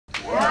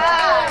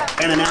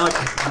Anna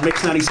Nalick on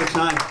Mix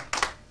 96.9.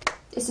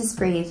 This is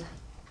Breathe.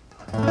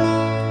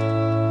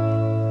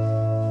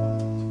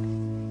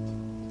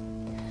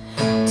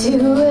 2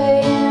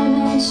 a.m.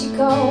 and she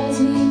calls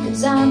me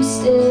 'cause I'm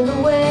still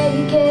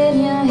awake. Can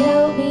you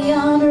help me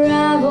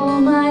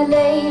unravel my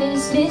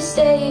latest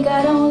mistake?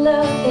 I don't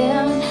love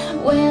him.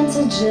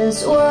 Winter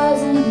just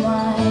wasn't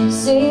my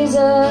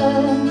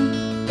season.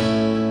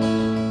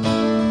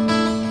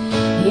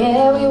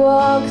 Yeah, we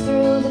walk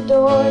through the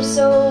door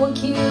so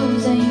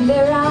accusing,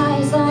 their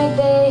eyes like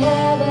they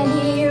have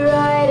any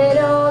right at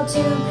all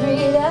to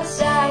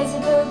criticize.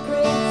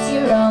 Hypocrites,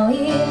 you're all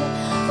here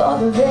for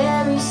the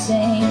very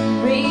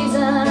same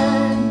reason.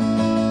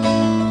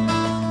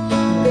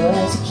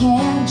 But you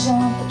can't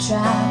jump the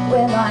track,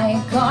 we're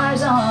like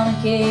cars on a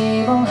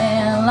cable,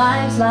 and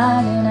life's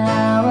like an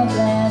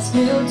hourglass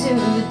glued to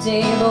the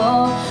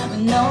table, but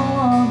no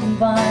one can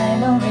find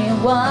the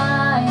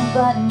rewind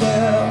button,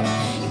 girl.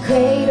 You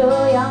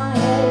cradle your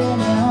head in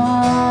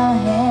your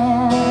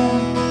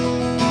hand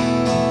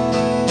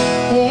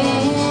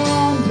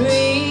and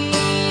breathe,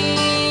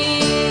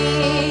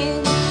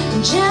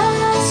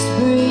 just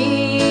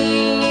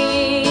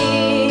breathe.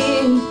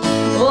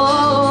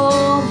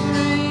 Oh,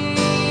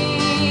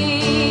 breathe,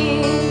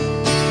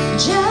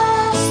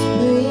 just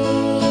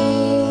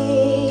breathe.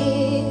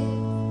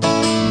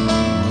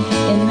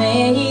 In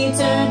May he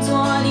turned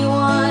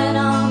 21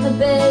 on the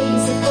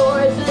base of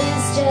Fort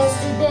Bliss just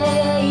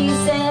today. He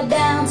sat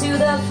down to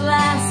the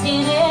flask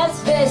in his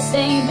fist.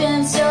 Ain't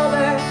been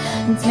sober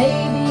since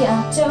maybe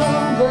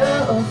October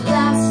of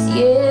last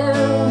year.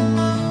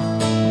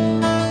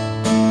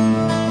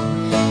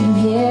 And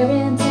here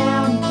in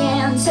town you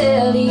can't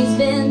tell he's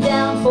been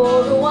down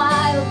for a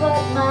while,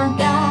 but my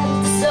God,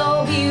 it's so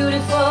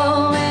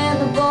beautiful when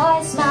the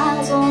boy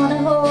smiles. Wanna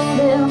hold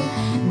him,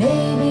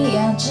 maybe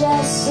I'll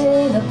just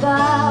sing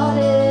about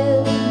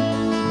it.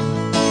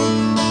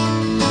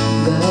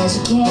 Cause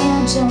you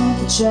can't jump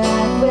the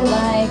track, we're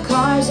like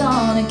cars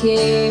on a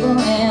cable,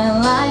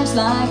 and life's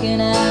like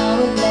an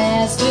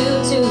hourglass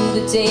glued to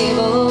the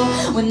table,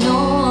 when no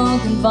one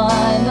can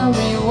find the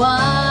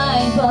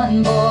rewind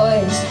button.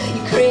 Boys,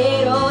 you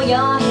cradle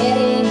your head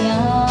in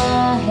your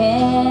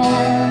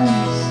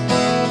hands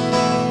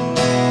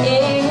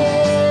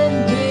and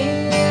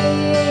breathe,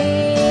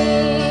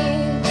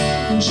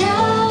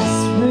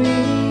 just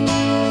breathe.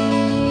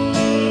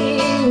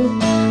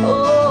 Oh,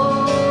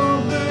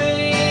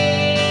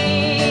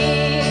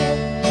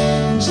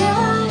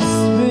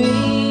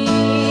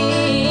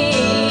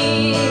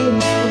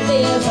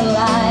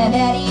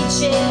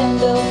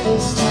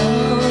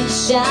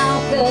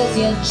 shout, 'cause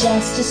you're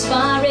just as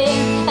far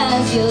in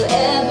as you'll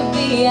ever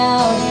be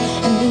out.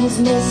 And these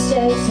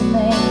mistakes you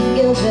make,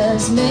 you'll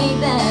just make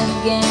them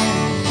again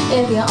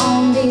if you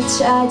only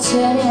try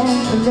turning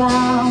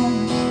around.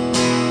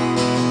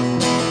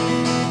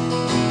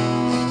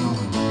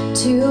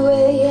 2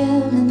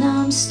 a.m. and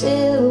I'm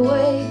still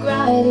awake,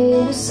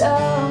 writing a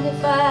song.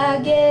 If I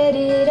get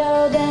it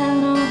all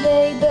down on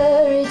paper,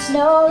 it's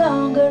no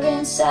longer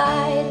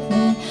inside of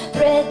me,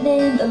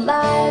 threatening the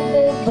life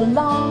it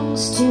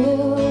belongs to.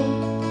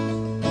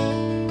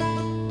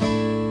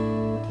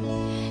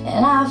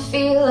 And I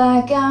feel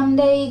like I'm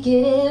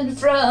naked in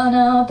front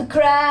of the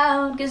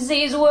crowd, 'cause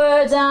these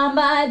words are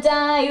my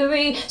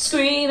diary,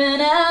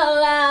 screaming out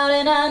loud.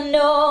 And I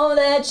know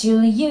that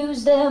you'll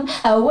use them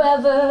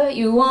however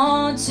you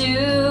want to,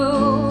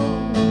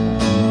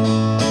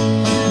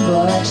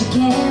 but you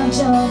can't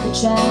jump the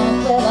track,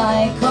 we're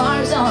like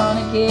cars on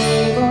a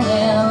cable,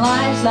 and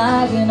life's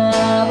like an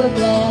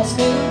hourglass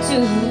glued to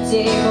the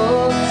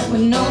table,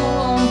 when no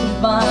one can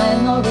find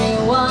the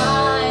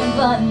rewind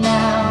button.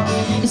 Now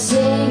you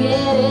sing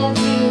it if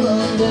you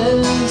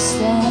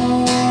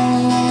understand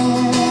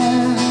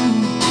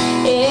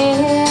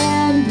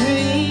and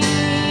breathe,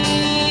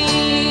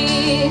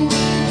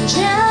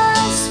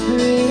 just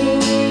breathe.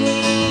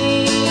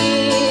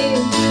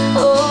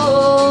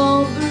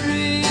 Oh,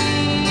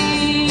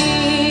 breathe,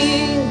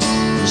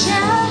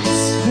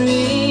 just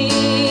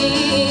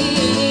breathe.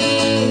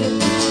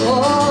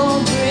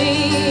 Oh,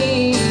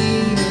 breathe,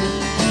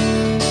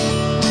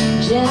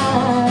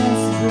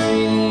 just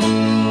breathe.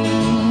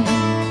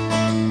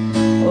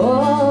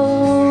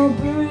 Oh,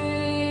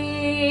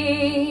 breathe,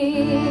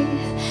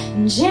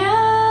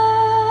 just